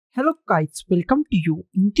Hello guys, welcome to you.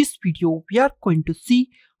 In this video, we are going to see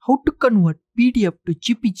how to convert PDF to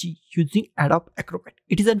JPG using Adobe Acrobat.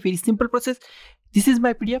 It is a very simple process. This is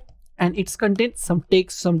my PDF and it's contains some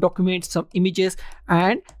text, some documents, some images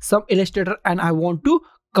and some illustrator, and I want to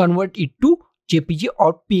convert it to JPG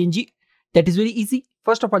or PNG. That is very easy.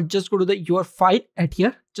 First of all, just go to your file at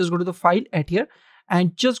here. Just go to the file at here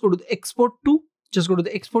and just go to the export to. Just go to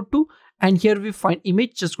the export to, and here we find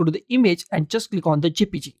image. Just go to the image and just click on the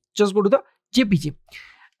JPG. Just go to the JPG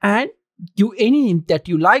and give any name that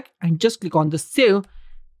you like and just click on the save.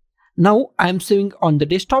 Now I am saving on the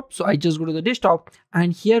desktop, so I just go to the desktop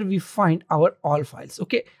and here we find our all files.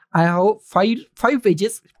 Okay, I have five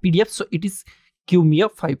pages PDF, so it is give me a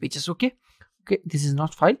 5 pages. Okay, this is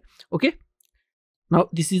not file. Okay, now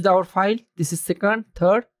this is our file. This is second,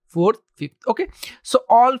 third, fourth, fifth. Okay, so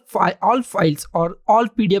all files or all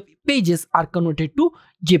PDF pages are converted to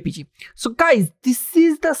JPG. So guys, this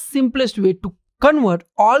is the simplest way to convert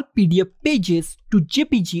all PDF pages to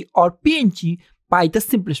JPG or PNG by the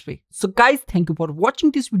simplest way. So guys, thank you for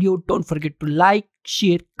watching this video. Don't forget to like,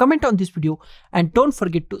 share, comment on this video, and don't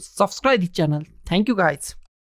forget to subscribe the channel. Thank you guys.